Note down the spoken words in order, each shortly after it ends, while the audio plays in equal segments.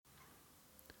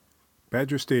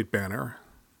Badger State Banner,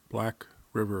 Black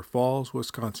River Falls,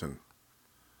 Wisconsin.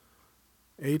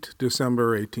 8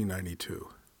 December 1892.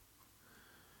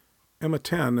 Emma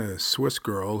Ten, a Swiss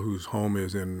girl whose home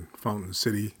is in Fountain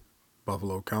City,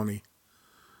 Buffalo County,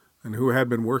 and who had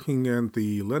been working in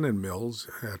the linen mills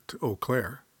at Eau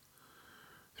Claire,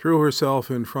 threw herself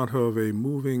in front of a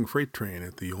moving freight train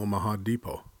at the Omaha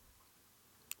depot.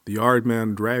 The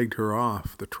yardman dragged her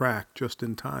off the track just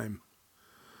in time.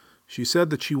 She said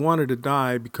that she wanted to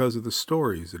die because of the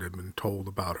stories that had been told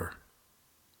about her.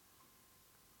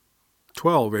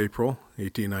 12 April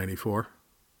 1894.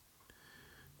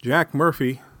 Jack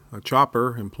Murphy, a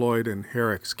chopper employed in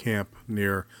Herrick's camp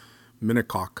near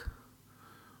Minnecock,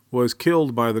 was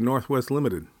killed by the Northwest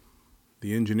Limited.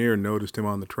 The engineer noticed him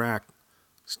on the track,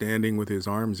 standing with his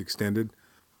arms extended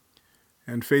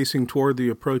and facing toward the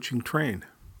approaching train.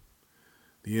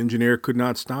 The engineer could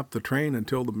not stop the train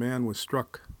until the man was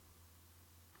struck.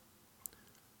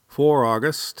 4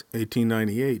 August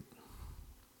 1898.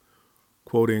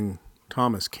 Quoting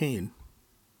Thomas Kane,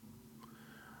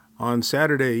 "On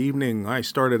Saturday evening I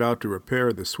started out to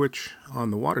repair the switch on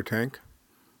the water tank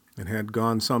and had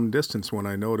gone some distance when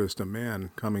I noticed a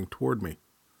man coming toward me.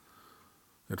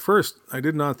 At first I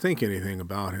did not think anything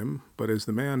about him, but as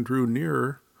the man drew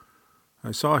nearer,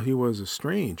 I saw he was a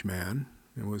strange man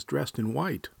and was dressed in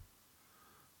white.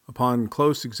 Upon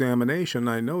close examination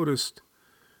I noticed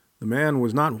the man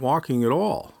was not walking at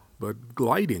all, but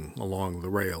gliding along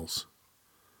the rails.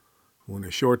 When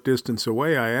a short distance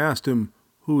away, I asked him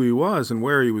who he was and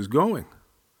where he was going.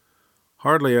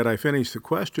 Hardly had I finished the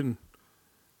question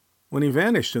when he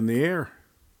vanished in the air.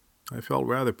 I felt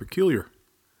rather peculiar.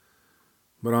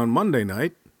 But on Monday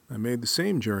night, I made the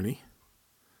same journey.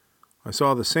 I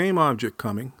saw the same object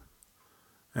coming,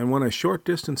 and when a short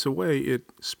distance away,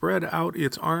 it spread out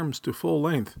its arms to full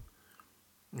length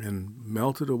and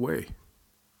melted away."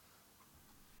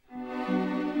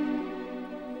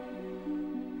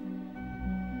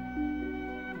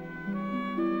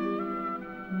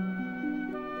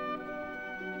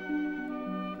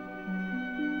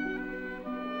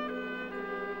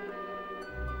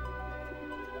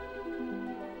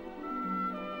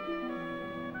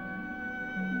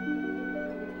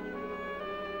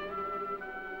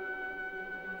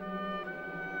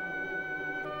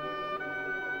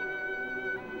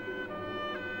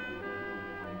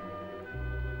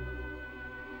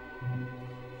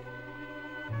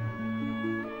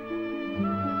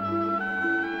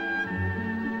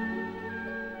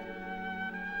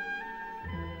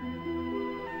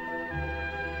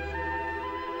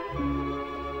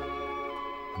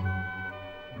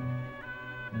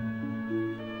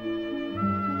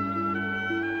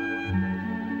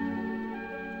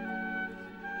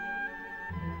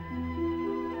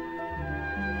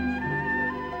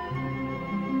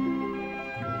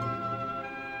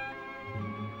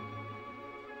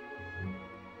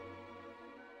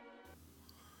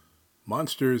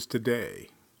 Monsters Today,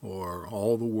 or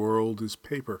All the World is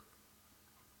Paper.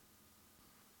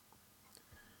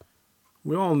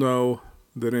 We all know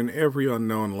that in every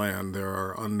unknown land there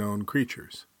are unknown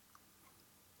creatures,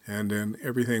 and in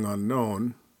everything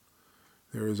unknown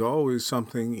there is always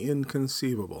something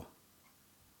inconceivable.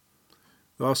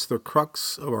 Thus the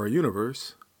crux of our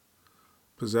universe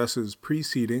possesses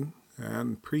preceding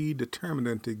and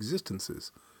predeterminate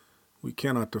existences we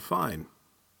cannot define,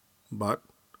 but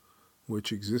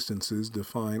which existences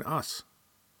define us.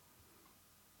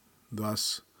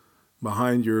 Thus,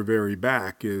 behind your very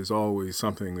back is always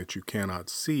something that you cannot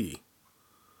see.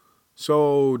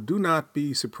 So do not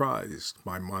be surprised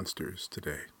by monsters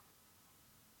today.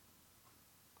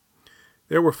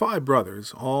 There were 5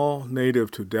 brothers, all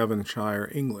native to Devonshire,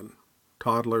 England.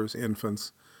 Toddlers,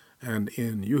 infants, and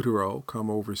in utero come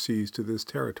overseas to this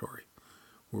territory,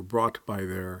 were brought by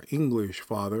their English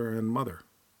father and mother.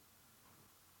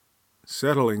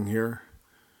 Settling here,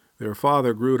 their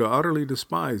father grew to utterly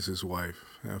despise his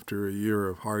wife after a year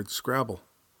of hard scrabble,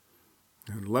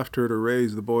 and left her to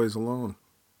raise the boys alone.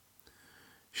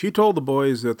 She told the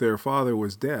boys that their father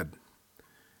was dead,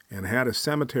 and had a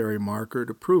cemetery marker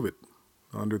to prove it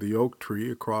under the oak tree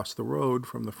across the road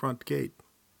from the front gate.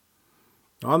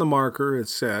 On the marker it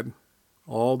said,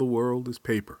 "All the world is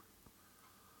paper."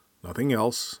 Nothing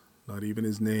else, not even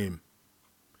his name.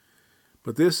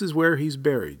 "But this is where he's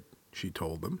buried," she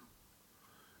told them.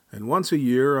 And once a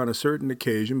year, on a certain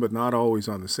occasion, but not always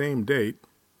on the same date,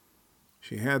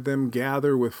 she had them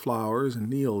gather with flowers and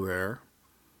kneel there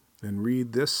and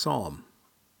read this psalm.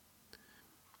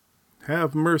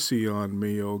 "Have mercy on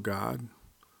me, O God,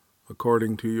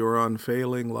 according to your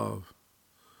unfailing love.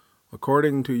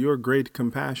 According to your great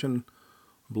compassion,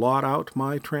 blot out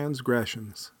my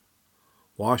transgressions.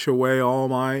 Wash away all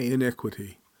my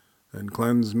iniquity, and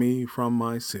cleanse me from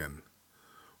my sin.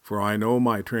 For I know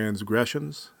my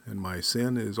transgressions, and my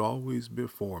sin is always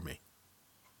before me.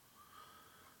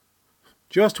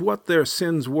 Just what their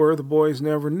sins were the boys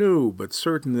never knew, but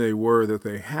certain they were that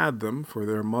they had them, for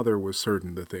their mother was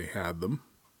certain that they had them.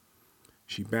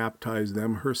 She baptized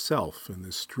them herself in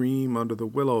the stream under the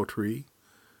willow tree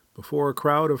before a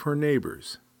crowd of her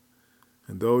neighbors.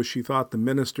 And though she thought the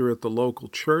minister at the local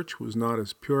church was not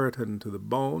as Puritan to the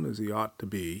bone as he ought to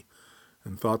be,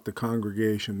 and thought the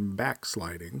congregation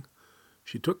backsliding,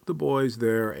 she took the boys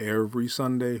there every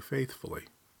Sunday faithfully.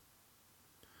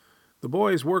 The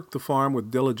boys worked the farm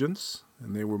with diligence,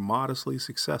 and they were modestly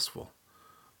successful.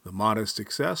 The modest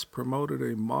success promoted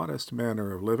a modest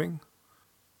manner of living,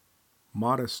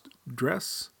 modest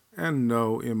dress, and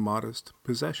no immodest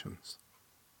possessions.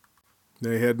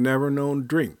 They had never known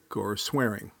drink or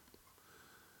swearing.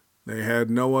 They had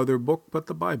no other book but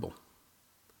the Bible.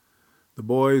 The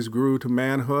boys grew to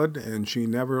manhood, and she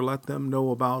never let them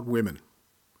know about women.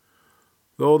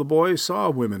 Though the boys saw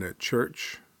women at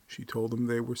church, she told them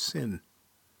they were sin.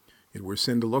 It were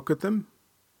sin to look at them,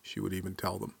 she would even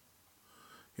tell them.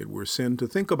 It were sin to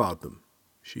think about them,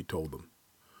 she told them.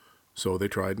 So they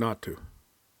tried not to.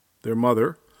 Their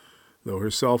mother, though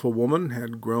herself a woman,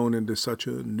 had grown into such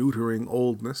a neutering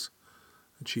oldness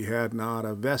that she had not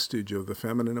a vestige of the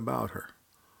feminine about her.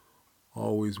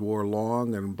 Always wore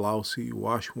long and blousy,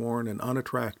 wash-worn and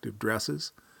unattractive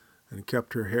dresses, and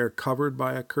kept her hair covered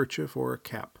by a kerchief or a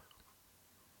cap.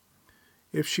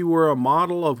 If she were a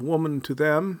model of woman to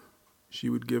them, she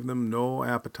would give them no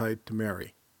appetite to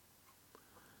marry.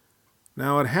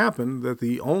 Now it happened that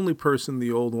the only person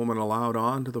the old woman allowed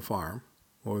on to the farm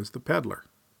was the peddler.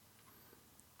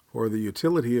 For the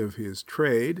utility of his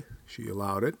trade, she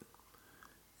allowed it,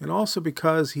 and also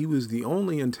because he was the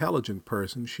only intelligent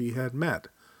person she had met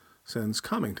since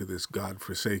coming to this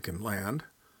God-forsaken land,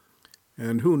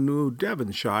 and who knew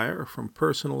Devonshire from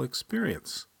personal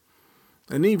experience,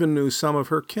 and even knew some of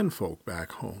her kinfolk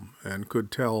back home, and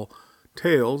could tell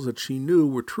tales that she knew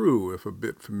were true if a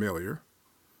bit familiar.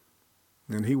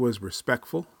 And he was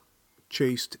respectful,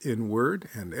 chaste in word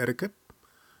and etiquette,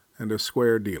 and a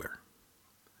square dealer.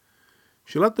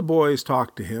 She let the boys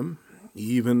talk to him,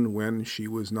 even when she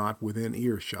was not within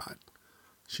earshot.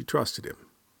 She trusted him.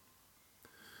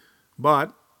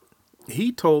 But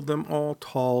he told them all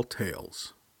tall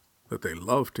tales that they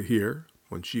loved to hear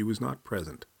when she was not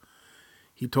present.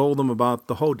 He told them about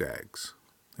the hodags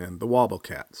and the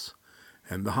wobblecats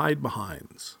and the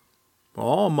hide-behinds,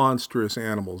 all monstrous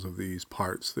animals of these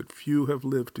parts that few have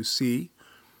lived to see,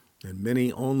 and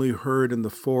many only heard in the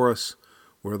forests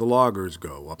where the loggers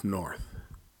go up north.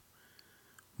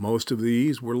 Most of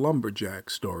these were lumberjack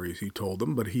stories, he told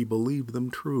them, but he believed them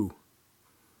true.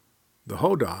 The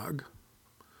hodag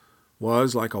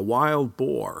was like a wild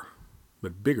boar,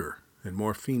 but bigger and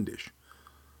more fiendish.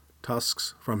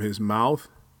 Tusks from his mouth,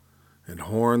 and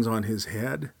horns on his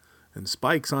head, and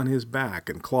spikes on his back,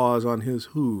 and claws on his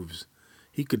hooves.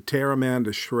 He could tear a man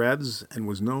to shreds, and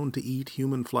was known to eat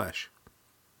human flesh.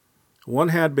 One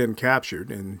had been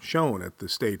captured and shown at the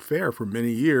state fair for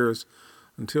many years,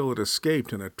 until it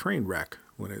escaped in a train wreck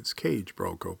when its cage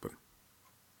broke open.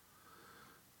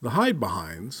 The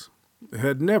hide-behinds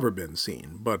had never been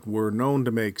seen, but were known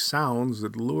to make sounds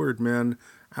that lured men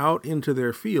out into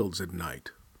their fields at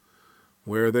night,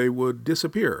 where they would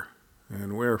disappear,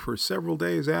 and where for several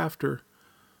days after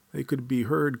they could be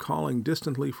heard calling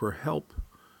distantly for help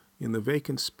in the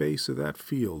vacant space of that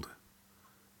field,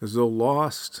 as though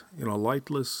lost in a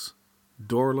lightless,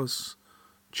 doorless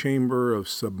chamber of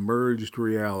submerged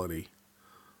reality,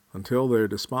 until their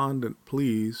despondent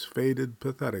pleas faded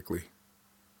pathetically.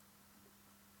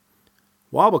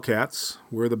 Wobblecats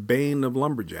were the bane of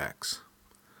lumberjacks.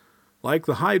 Like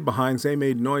the hide-behinds, they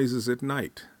made noises at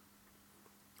night.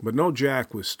 But no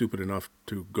jack was stupid enough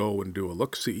to go and do a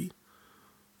look-see,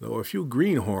 though a few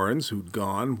greenhorns who'd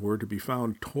gone were to be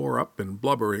found tore up and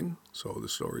blubbering, so the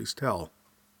stories tell.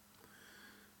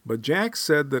 But Jack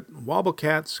said that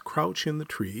wobblecats crouch in the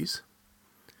trees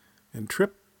and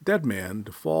trip dead men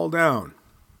to fall down.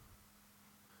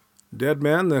 Dead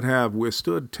men that have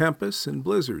withstood tempests and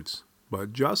blizzards,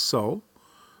 but just so,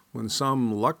 when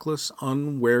some luckless,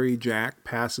 unwary jack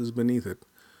passes beneath it,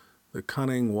 the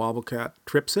cunning wobblecat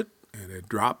trips it, and it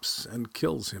drops and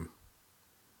kills him.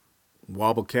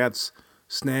 Wobblecats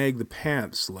snag the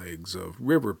pants legs of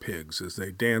river pigs as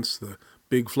they dance the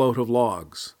big float of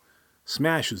logs,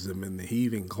 smashes them in the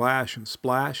heaving clash and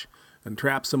splash, and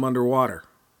traps them underwater,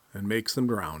 and makes them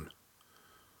drown.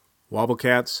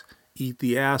 Wobblecats eat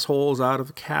the assholes out of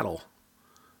the cattle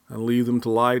and leave them to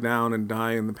lie down and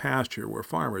die in the pasture where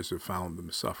farmers have found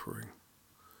them suffering.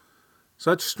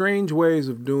 Such strange ways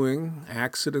of doing,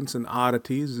 accidents and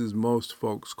oddities as most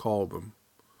folks call them,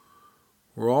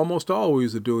 were almost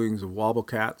always the doings of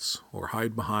wobblecats or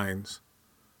hide-behinds,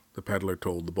 the peddler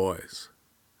told the boys.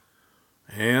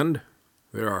 And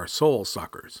there are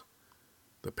soul-suckers,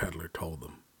 the peddler told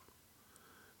them,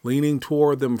 leaning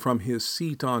toward them from his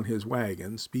seat on his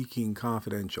wagon, speaking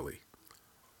confidentially.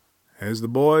 As the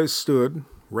boys stood,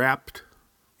 wrapped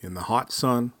in the hot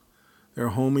sun, their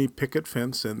homey picket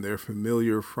fence and their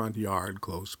familiar front yard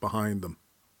close behind them.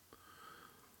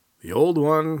 The old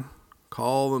one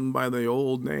called them by the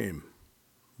old name,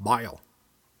 Bile.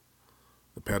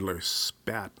 The peddler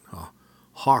spat a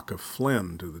hawk of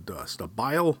phlegm to the dust. A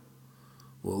Bile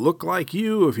will look like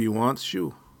you if he wants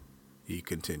you, he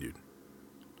continued.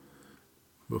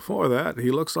 Before that,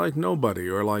 he looks like nobody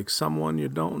or like someone you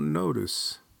don't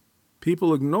notice.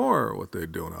 People ignore what they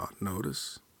do not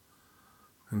notice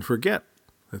and forget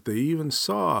that they even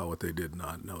saw what they did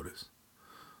not notice.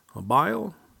 A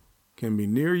Bile can be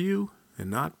near you and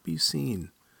not be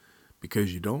seen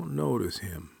because you don't notice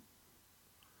him.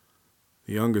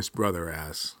 The youngest brother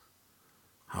asks,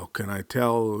 "How can I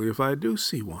tell if I do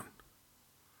see one?"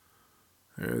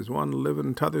 "There's one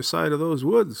living t'other side of those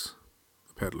woods,"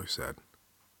 the peddler said.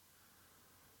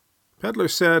 The peddler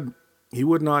said he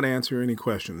would not answer any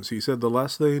questions. He said the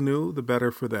less they knew, the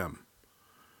better for them.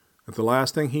 That the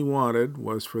last thing he wanted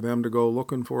was for them to go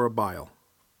looking for a Bile.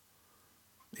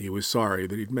 He was sorry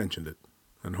that he'd mentioned it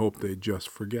and hoped they'd just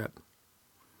forget.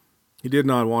 He did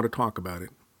not want to talk about it.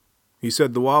 He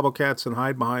said the wobblecats and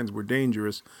hide-behinds were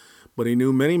dangerous, but he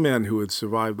knew many men who had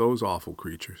survived those awful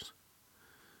creatures.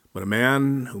 But a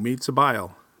man who meets a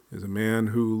Bile is a man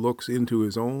who looks into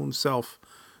his own self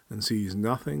and sees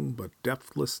nothing but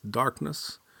depthless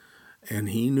darkness, and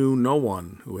he knew no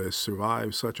one who has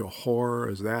survived such a horror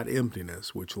as that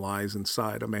emptiness which lies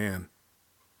inside a man.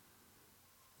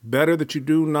 "Better that you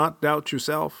do not doubt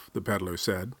yourself," the peddler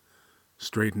said,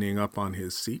 straightening up on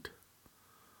his seat.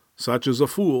 "Such is a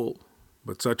fool,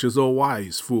 but such is a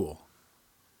wise fool."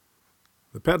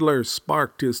 The peddler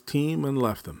sparked his team and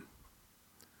left them.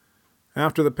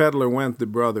 After the peddler went, the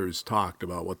brothers talked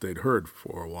about what they'd heard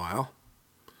for a while.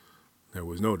 There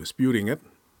was no disputing it,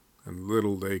 and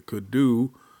little they could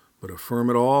do but affirm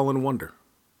it all in wonder.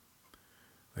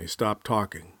 They stopped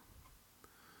talking.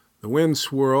 The wind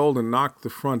swirled and knocked the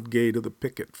front gate of the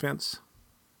picket fence.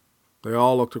 They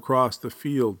all looked across the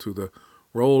field to the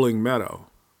rolling meadow,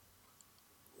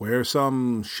 where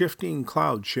some shifting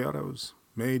cloud shadows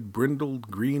made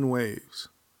brindled green waves,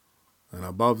 and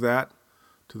above that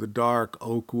to the dark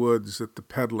oak woods that the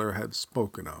peddler had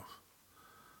spoken of,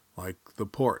 like the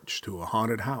porch to a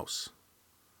haunted house.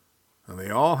 And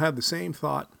they all had the same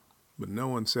thought, but no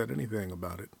one said anything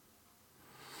about it.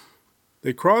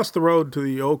 They crossed the road to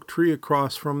the oak tree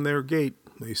across from their gate.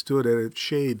 They stood at its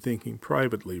shade, thinking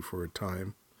privately for a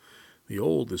time. The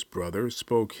oldest brother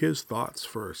spoke his thoughts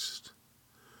first.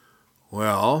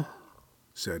 "Well,"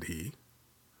 said he,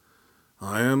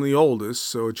 "I am the oldest,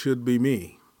 so it should be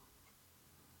me.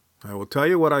 I will tell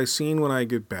you what I seen when I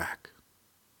get back."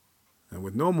 And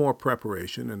with no more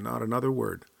preparation and not another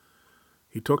word,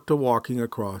 he took to walking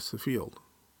across the field,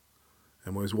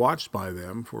 and was watched by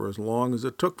them for as long as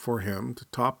it took for him to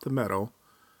top the meadow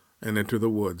and enter the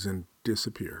woods and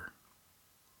disappear.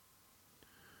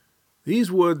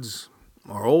 These woods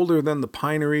are older than the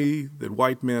pinery that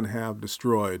white men have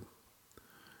destroyed.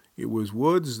 It was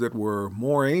woods that were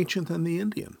more ancient than the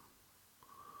Indian,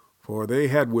 for they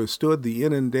had withstood the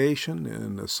inundation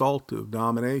and assault of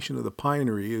domination of the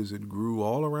pinery as it grew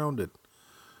all around it.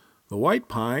 The white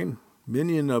pine,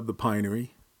 minion of the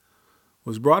pinery,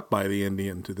 was brought by the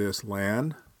Indian to this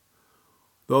land.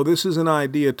 Though this is an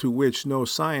idea to which no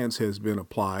science has been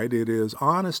applied, it is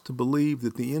honest to believe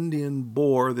that the Indian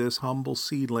bore this humble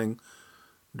seedling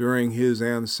during his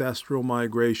ancestral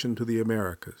migration to the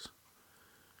Americas.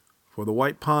 For the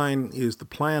white pine is the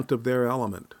plant of their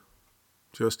element,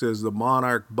 just as the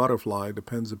monarch butterfly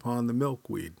depends upon the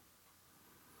milkweed.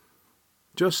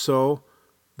 Just so,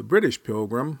 the British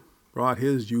pilgrim brought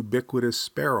his ubiquitous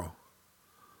sparrow,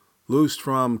 loosed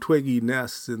from twiggy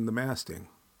nests in the masting,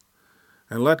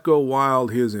 and let go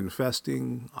wild his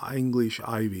infesting English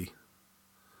ivy,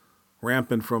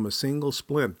 rampant from a single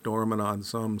splint dormant on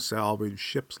some salvaged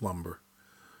ship's lumber,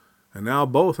 and now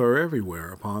both are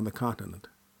everywhere upon the continent.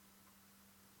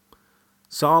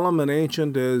 Solemn and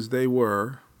ancient as they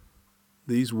were,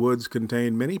 these woods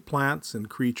contained many plants and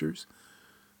creatures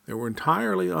that were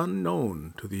entirely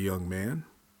unknown to the young man.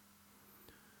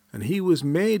 and he was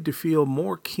made to feel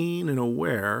more keen and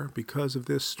aware because of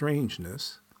this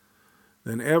strangeness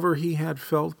than ever he had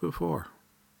felt before.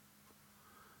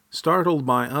 Startled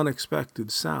by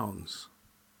unexpected sounds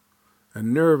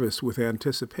and nervous with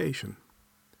anticipation,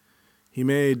 he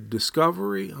made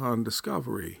discovery on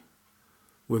discovery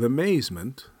with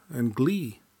amazement and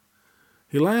glee.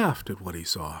 He laughed at what he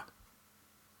saw.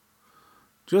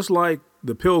 Just like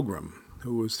the pilgrim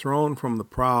who was thrown from the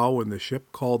prow when the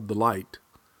ship called the Light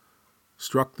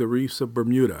struck the reefs of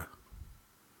Bermuda,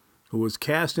 who was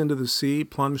cast into the sea,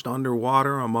 plunged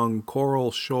underwater among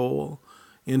coral shoal,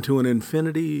 into an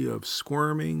infinity of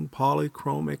squirming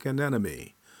polychromic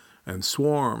anemone and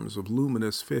swarms of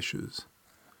luminous fishes,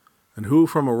 and who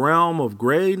from a realm of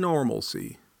gray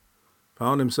normalcy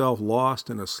found himself lost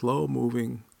in a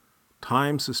slow-moving,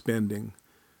 time-suspending,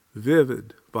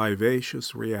 vivid,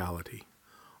 vivacious reality,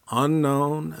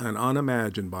 unknown and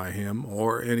unimagined by him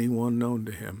or anyone known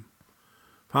to him,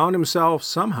 found himself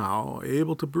somehow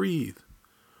able to breathe,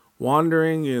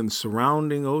 wandering in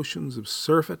surrounding oceans of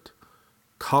surfeit,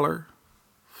 color,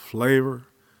 flavor,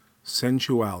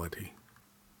 sensuality,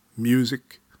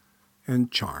 music,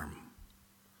 and charm.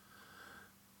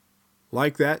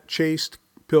 Like that chaste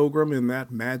pilgrim in that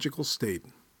magical state,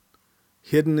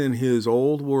 hidden in his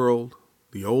old world,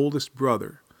 the oldest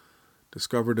brother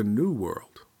discovered a new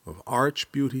world of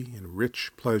arch beauty and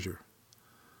rich pleasure.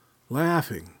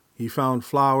 Laughing, he found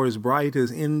flowers bright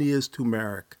as India's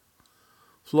turmeric,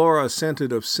 flora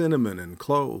scented of cinnamon and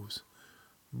cloves,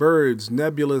 birds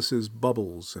nebulous as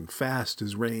bubbles and fast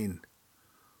as rain,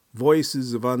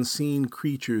 voices of unseen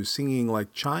creatures singing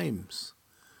like chimes,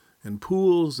 and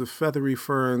pools of feathery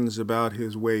ferns about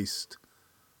his waist,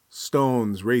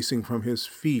 stones racing from his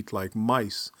feet like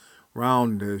mice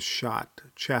round as shot,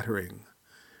 chattering,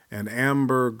 and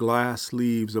amber glass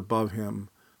leaves above him,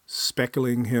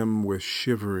 speckling him with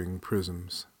shivering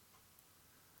prisms.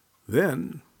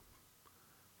 Then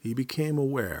he became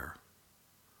aware,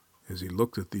 as he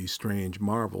looked at these strange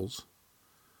marvels,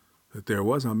 that there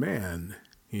was a man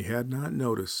he had not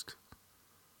noticed.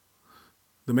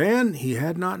 The man he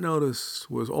had not noticed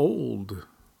was old,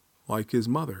 like his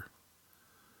mother.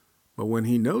 But when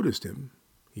he noticed him,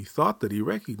 he thought that he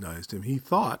recognized him. He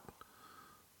thought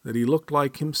that he looked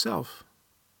like himself.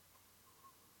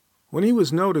 When he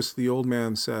was noticed, the old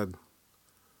man said,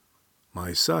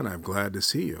 "My son, I'm glad to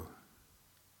see you."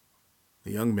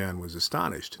 The young man was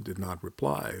astonished and did not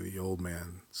reply. The old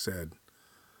man said,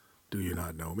 "Do you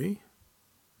not know me?"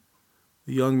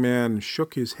 The young man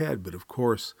shook his head, but of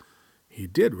course he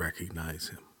did recognize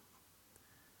him.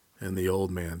 And the old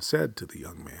man said to the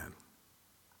young man,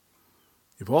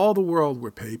 "If all the world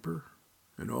were paper,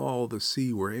 and all the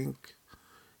sea were ink,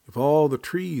 if all the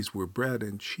trees were bread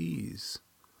and cheese,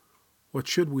 what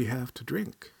should we have to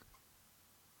drink?"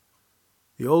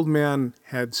 The old man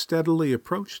had steadily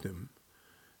approached him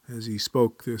as he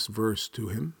spoke this verse to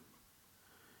him.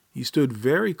 He stood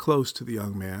very close to the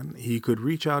young man. He could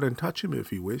reach out and touch him if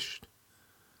he wished.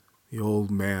 The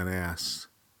old man asked,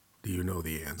 "Do you know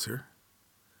the answer?"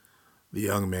 The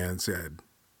young man said,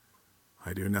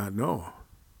 "I do not know."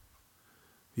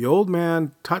 The old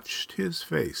man touched his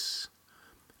face,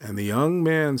 and the young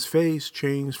man's face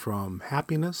changed from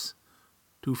happiness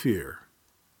to fear,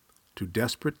 to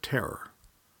desperate terror,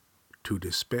 to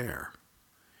despair.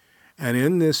 And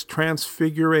in this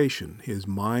transfiguration, his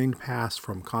mind passed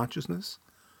from consciousness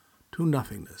to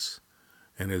nothingness,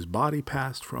 and his body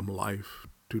passed from life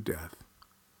to death.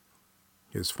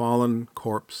 His fallen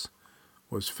corpse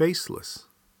was faceless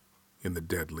in the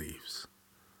dead leaves.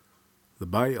 The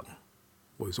bale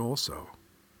was also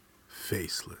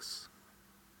faceless.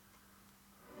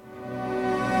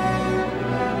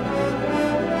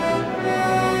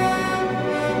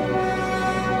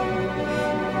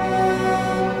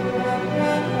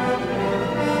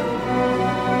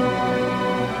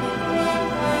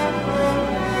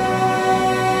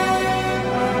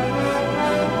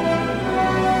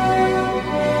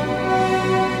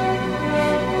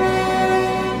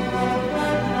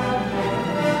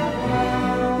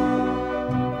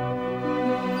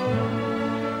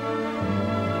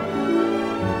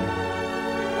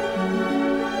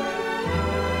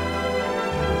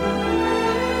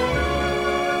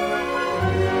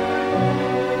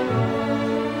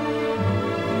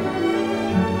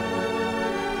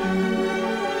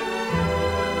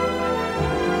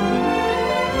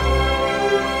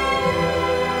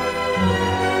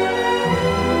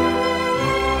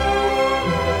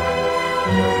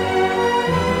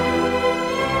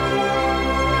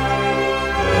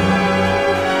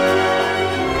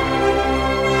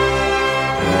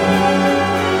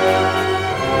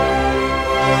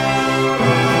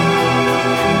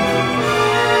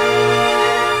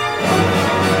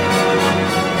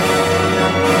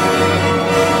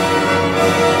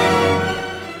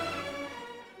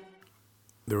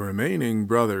 remaining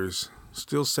brothers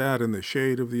still sat in the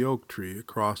shade of the oak tree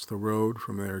across the road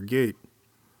from their gate.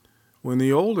 When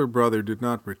the older brother did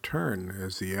not return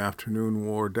as the afternoon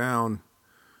wore down,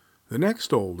 the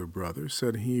next older brother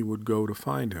said he would go to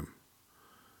find him.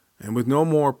 And with no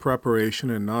more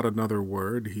preparation and not another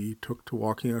word, he took to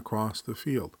walking across the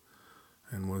field,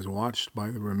 and was watched by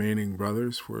the remaining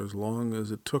brothers for as long as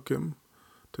it took him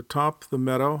to top the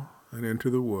meadow and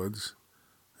enter the woods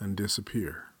and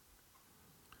disappear.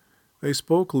 They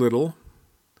spoke little,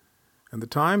 and the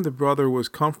time the brother was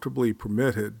comfortably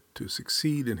permitted to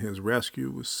succeed in his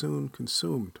rescue was soon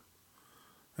consumed.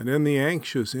 And in the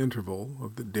anxious interval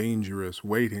of the dangerous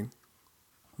waiting,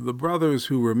 the brothers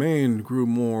who remained grew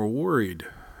more worried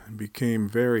and became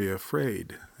very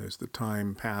afraid as the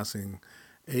time passing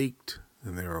ached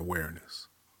in their awareness.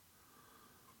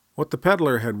 What the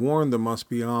peddler had warned them must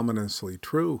be ominously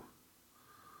true.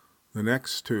 The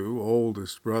next two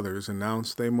oldest brothers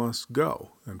announced they must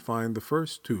go and find the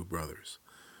first two brothers,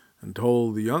 and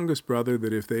told the youngest brother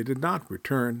that if they did not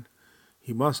return,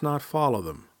 he must not follow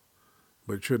them,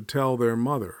 but should tell their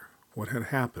mother what had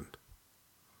happened.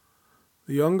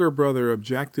 The younger brother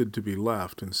objected to be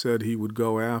left and said he would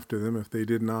go after them if they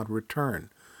did not return,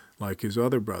 like his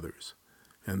other brothers,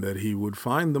 and that he would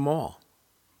find them all.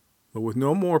 But with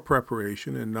no more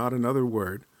preparation and not another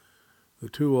word, the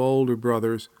two older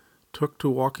brothers took to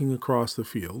walking across the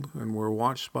field and were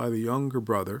watched by the younger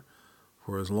brother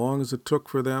for as long as it took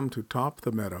for them to top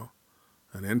the meadow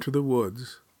and enter the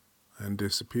woods and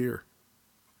disappear.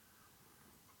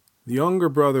 The younger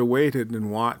brother waited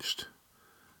and watched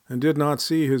and did not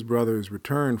see his brothers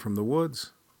return from the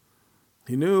woods.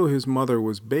 He knew his mother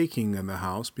was baking in the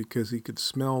house because he could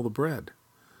smell the bread,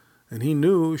 and he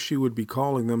knew she would be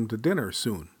calling them to dinner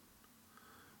soon.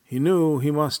 He knew he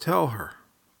must tell her.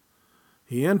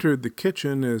 He entered the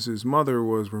kitchen as his mother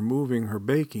was removing her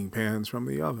baking pans from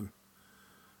the oven.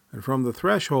 And from the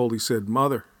threshold he said,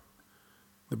 "Mother,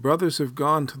 the brothers have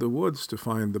gone to the woods to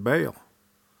find the bale,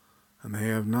 and they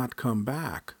have not come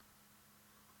back."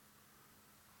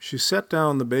 She set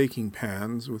down the baking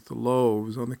pans with the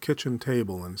loaves on the kitchen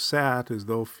table and sat as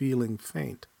though feeling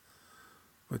faint.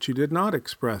 But she did not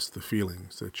express the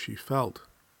feelings that she felt.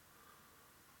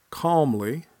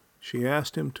 Calmly, she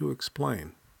asked him to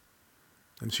explain,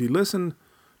 and she listened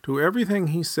to everything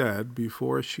he said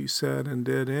before she said and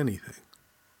did anything.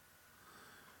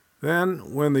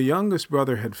 Then, when the youngest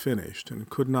brother had finished and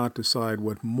could not decide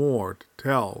what more to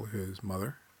tell his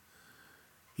mother,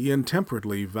 he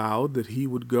intemperately vowed that he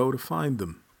would go to find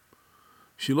them.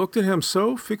 She looked at him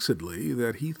so fixedly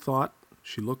that he thought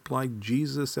she looked like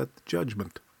Jesus at the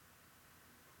judgment.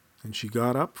 And she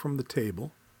got up from the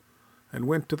table and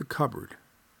went to the cupboard.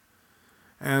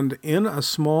 And in a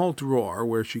small drawer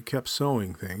where she kept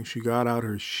sewing things, she got out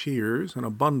her shears and a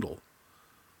bundle.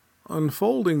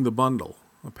 Unfolding the bundle,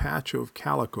 a patch of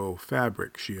calico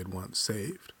fabric she had once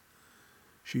saved,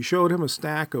 she showed him a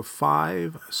stack of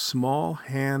 5 small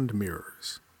hand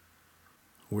mirrors,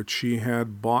 which she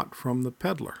had bought from the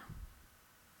peddler.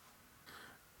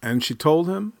 And she told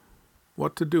him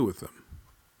what to do with them.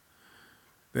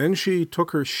 Then she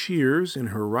took her shears in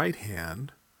her right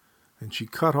hand, and she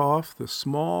cut off the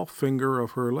small finger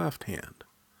of her left hand,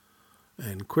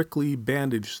 and quickly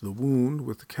bandaged the wound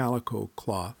with the calico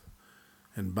cloth,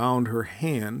 and bound her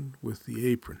hand with the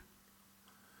apron.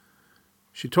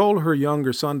 She told her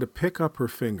younger son to pick up her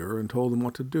finger and told him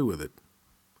what to do with it.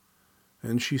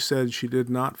 And she said she did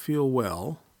not feel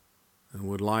well and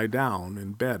would lie down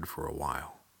in bed for a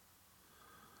while.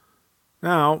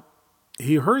 Now,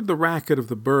 he heard the racket of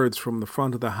the birds from the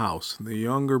front of the house, and the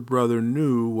younger brother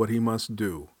knew what he must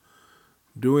do.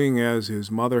 Doing as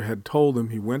his mother had told him,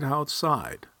 he went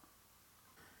outside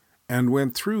and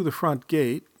went through the front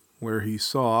gate, where he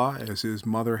saw, as his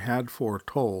mother had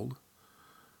foretold,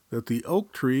 that the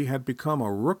oak tree had become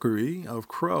a rookery of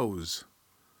crows,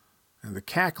 and the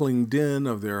cackling din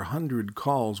of their 100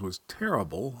 calls was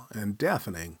terrible and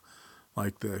deafening,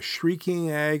 like the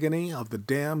shrieking agony of the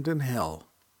damned in hell.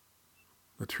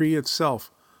 The tree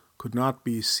itself could not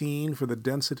be seen for the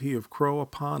density of crow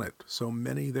upon it, so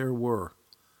many there were.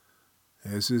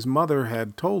 As his mother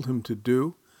had told him to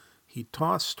do, he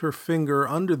tossed her finger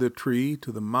under the tree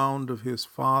to the mound of his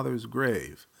father's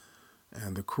grave,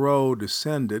 and the crow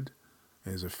descended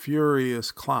as a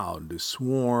furious cloud to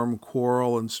swarm,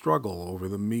 quarrel, and struggle over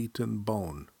the meat and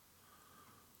bone.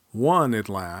 One, at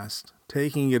last,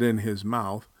 taking it in his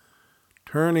mouth,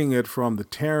 turning it from the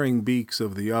tearing beaks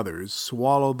of the others,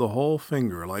 swallowed the whole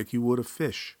finger like he would a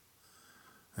fish,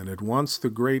 and at once the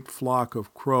great flock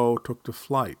of crow took to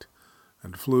flight,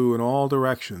 and flew in all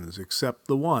directions except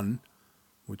the one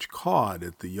which cawed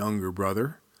at the younger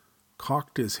brother,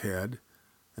 cocked his head,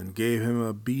 and gave him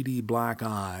a beady black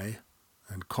eye,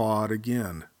 and cawed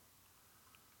again.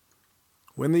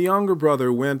 When the younger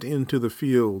brother went into the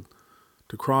field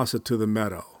to cross it to the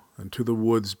meadow and to the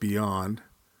woods beyond,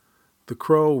 the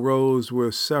crow rose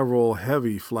with several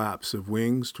heavy flaps of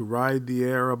wings to ride the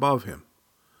air above him,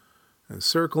 and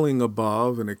circling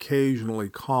above and occasionally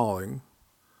calling,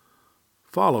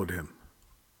 followed him.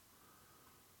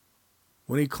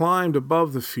 When he climbed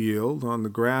above the field on the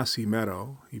grassy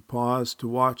meadow, he paused to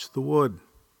watch the wood.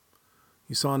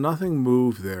 He saw nothing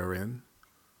move therein.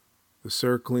 The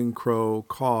circling crow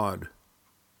cawed.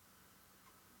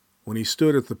 When he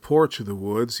stood at the porch of the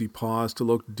woods, he paused to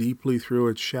look deeply through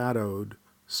its shadowed,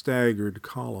 staggered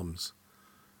columns.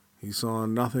 He saw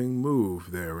nothing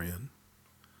move therein.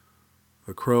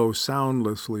 The crow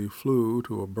soundlessly flew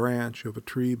to a branch of a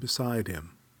tree beside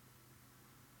him.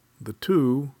 The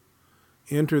two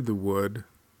entered the wood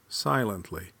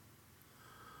silently,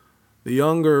 the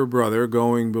younger brother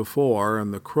going before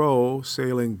and the crow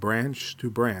sailing branch to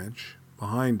branch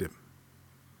behind him.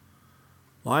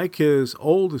 Like his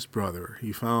oldest brother,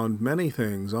 he found many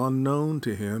things unknown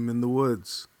to him in the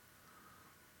woods.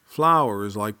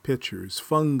 Flowers like pitchers,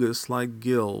 fungus like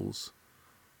gills,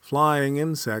 flying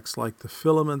insects like the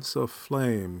filaments of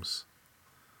flames.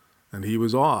 And he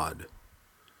was awed.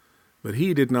 But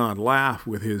he did not laugh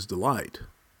with his delight,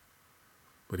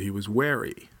 but he was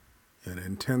wary and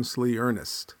intensely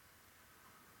earnest.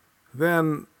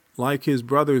 Then, like his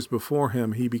brothers before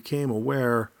him, he became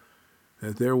aware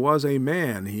that there was a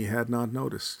man he had not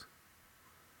noticed.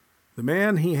 The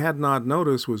man he had not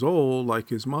noticed was old like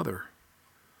his mother,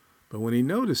 but when he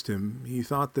noticed him, he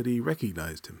thought that he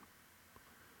recognized him.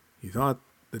 He thought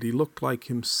that he looked like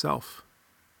himself.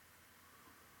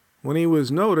 When he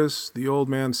was noticed, the old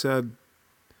man said,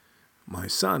 "My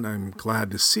son, I'm glad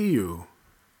to see you."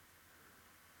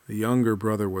 The younger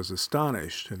brother was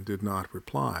astonished and did not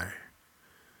reply.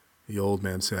 The old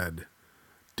man said,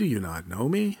 "Do you not know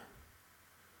me?"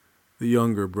 The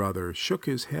younger brother shook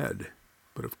his head,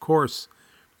 but of course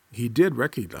he did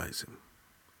recognize him.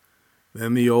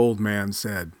 Then the old man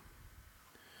said,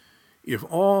 "If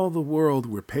all the world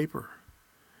were paper,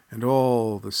 and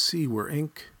all the sea were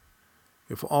ink,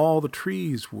 if all the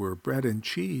trees were bread and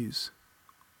cheese,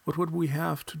 what would we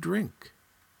have to drink?"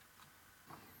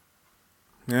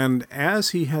 And as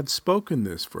he had spoken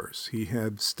this verse, he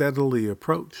had steadily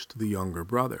approached the younger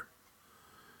brother,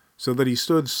 so that he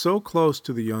stood so close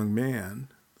to the young man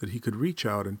that he could reach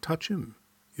out and touch him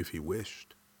if he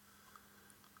wished.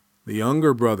 The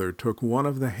younger brother took one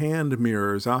of the hand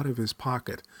mirrors out of his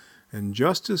pocket, and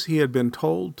just as he had been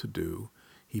told to do,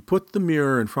 he put the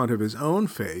mirror in front of his own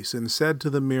face and said to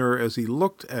the mirror as he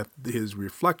looked at his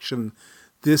reflection,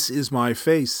 "This is my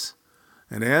face."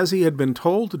 And as he had been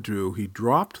told to do, he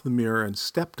dropped the mirror and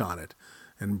stepped on it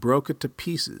and broke it to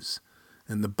pieces.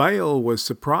 And the Baal was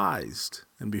surprised,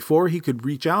 and before he could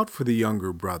reach out for the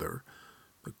younger brother,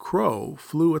 the crow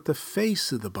flew at the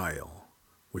face of the Baal,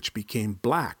 which became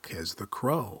black as the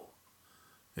crow.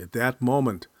 At that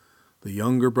moment, the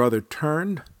younger brother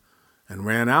turned and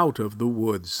ran out of the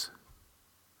woods.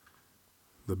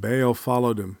 The Baal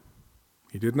followed him.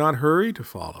 He did not hurry to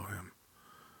follow him,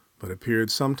 but appeared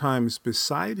sometimes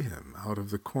beside him out of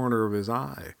the corner of his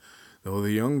eye, though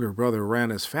the younger brother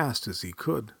ran as fast as he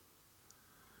could.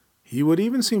 He would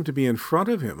even seem to be in front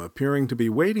of him, appearing to be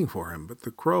waiting for him, but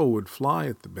the crow would fly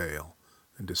at the Baal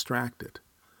and distract it.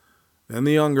 Then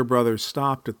the younger brother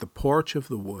stopped at the porch of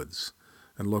the woods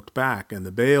and looked back, and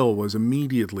the Baal was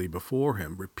immediately before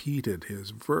him, repeated his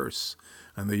verse,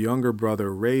 and the younger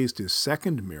brother raised his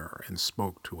second mirror and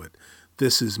spoke to it,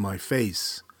 "This is my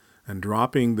face," and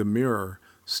dropping the mirror,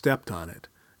 stepped on it,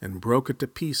 and broke it to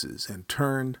pieces, and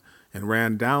turned and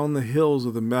ran down the hills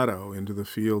of the meadow into the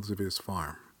fields of his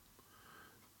farm.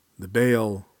 The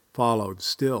Baal followed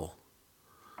still,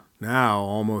 now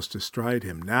almost astride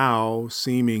him, now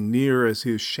seeming near as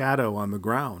his shadow on the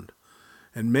ground,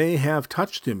 and may have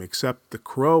touched him, except the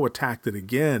crow attacked it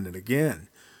again and again,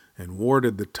 and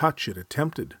warded the touch it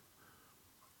attempted.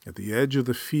 At the edge of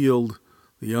the field,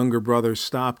 the younger brother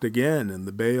stopped again, and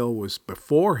the Baal was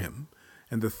before him,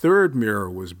 and the third mirror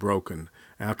was broken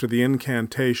after the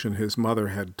incantation his mother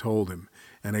had told him,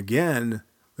 and again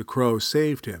the crow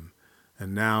saved him,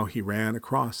 and now he ran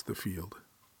across the field.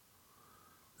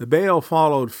 The Baal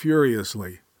followed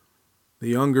furiously. The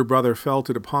younger brother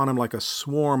felt it upon him like a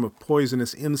swarm of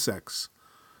poisonous insects.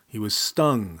 He was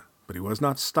stung, but he was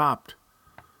not stopped.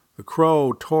 The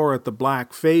crow tore at the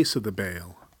black face of the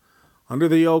Baal. Under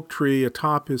the oak tree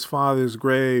atop his father's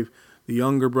grave, the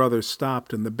younger brother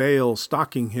stopped, and the Baal,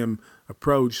 stalking him,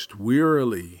 approached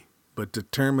wearily but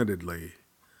determinedly,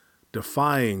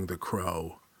 defying the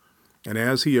crow. And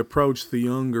as he approached, the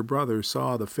younger brother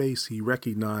saw the face he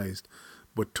recognized,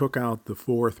 but took out the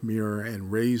fourth mirror and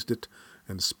raised it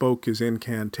and spoke his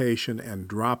incantation and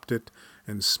dropped it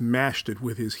and smashed it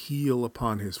with his heel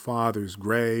upon his father's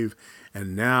grave.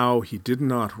 And now he did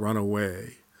not run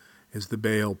away, as the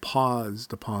Baal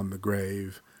paused upon the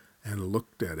grave and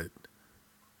looked at it.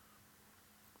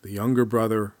 The younger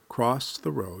brother crossed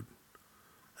the road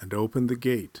and opened the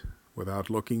gate without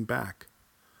looking back.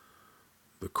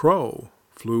 The crow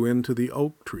flew into the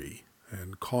oak tree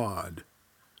and cawed.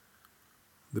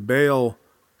 The Baal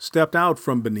stepped out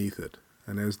from beneath it,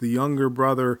 and as the younger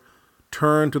brother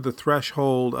turned to the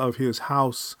threshold of his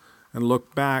house and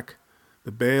looked back,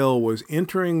 the Baal was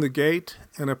entering the gate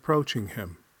and approaching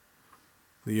him.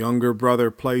 The younger brother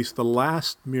placed the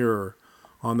last mirror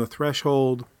on the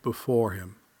threshold before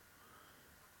him.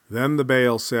 Then the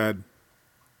Baal said,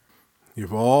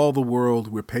 "If all the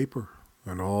world were paper,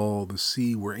 and all the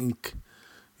sea were ink,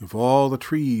 if all the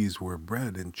trees were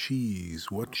bread and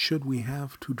cheese, what should we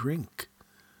have to drink?"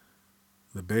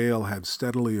 The Baal had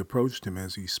steadily approached him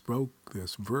as he spoke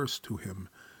this verse to him.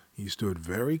 He stood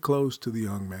very close to the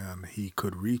young man. He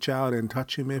could reach out and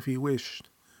touch him if he wished.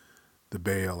 The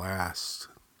Baal asked,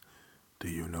 "Do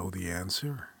you know the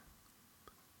answer?"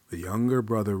 The younger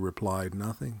brother replied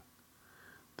nothing.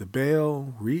 The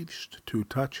Baal reached to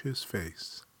touch his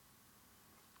face.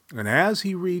 And as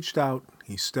he reached out,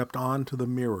 he stepped onto the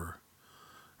mirror.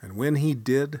 And when he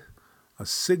did, a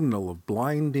signal of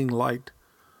blinding light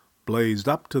blazed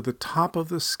up to the top of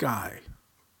the sky,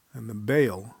 and the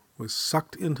Baal was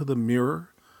sucked into the mirror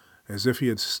as if he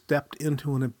had stepped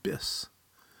into an abyss.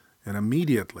 And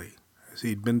immediately, as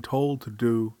he'd been told to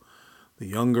do, the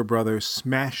younger brother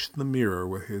smashed the mirror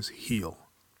with his heel.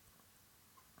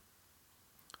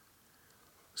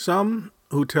 Some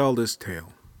who tell this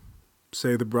tale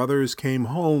say the brothers came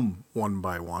home one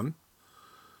by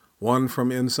one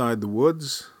from inside the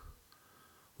woods,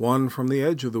 one from the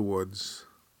edge of the woods,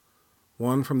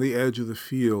 one from the edge of the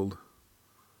field,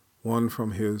 one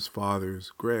from his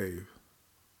father's grave.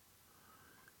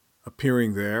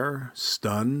 Appearing there,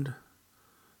 stunned,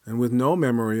 and with no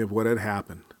memory of what had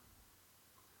happened.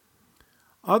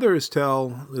 Others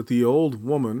tell that the old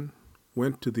woman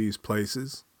went to these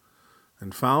places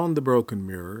and found the broken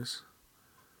mirrors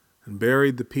and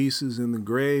buried the pieces in the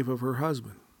grave of her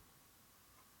husband.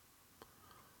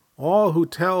 All who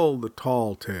tell the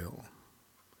tall tale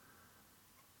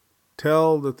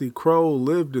tell that the crow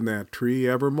lived in that tree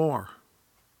evermore,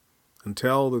 and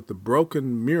tell that the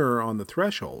broken mirror on the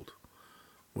threshold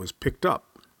was picked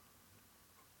up,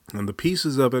 and the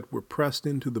pieces of it were pressed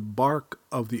into the bark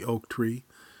of the oak tree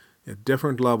at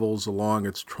different levels along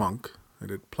its trunk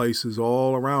and at places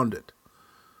all around it,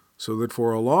 so that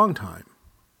for a long time,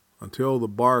 until the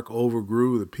bark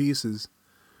overgrew the pieces,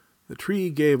 the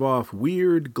tree gave off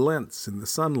weird glints in the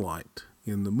sunlight,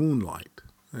 in the moonlight,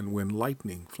 and when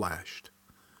lightning flashed.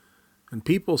 And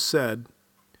people said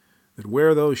that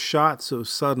where those shots of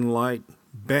sudden light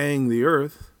bang the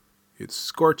earth, it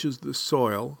scorches the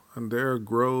soil, and there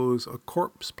grows a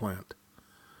corpse plant.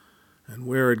 And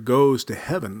where it goes to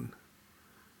heaven,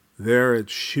 there it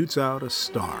shoots out a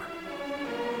star.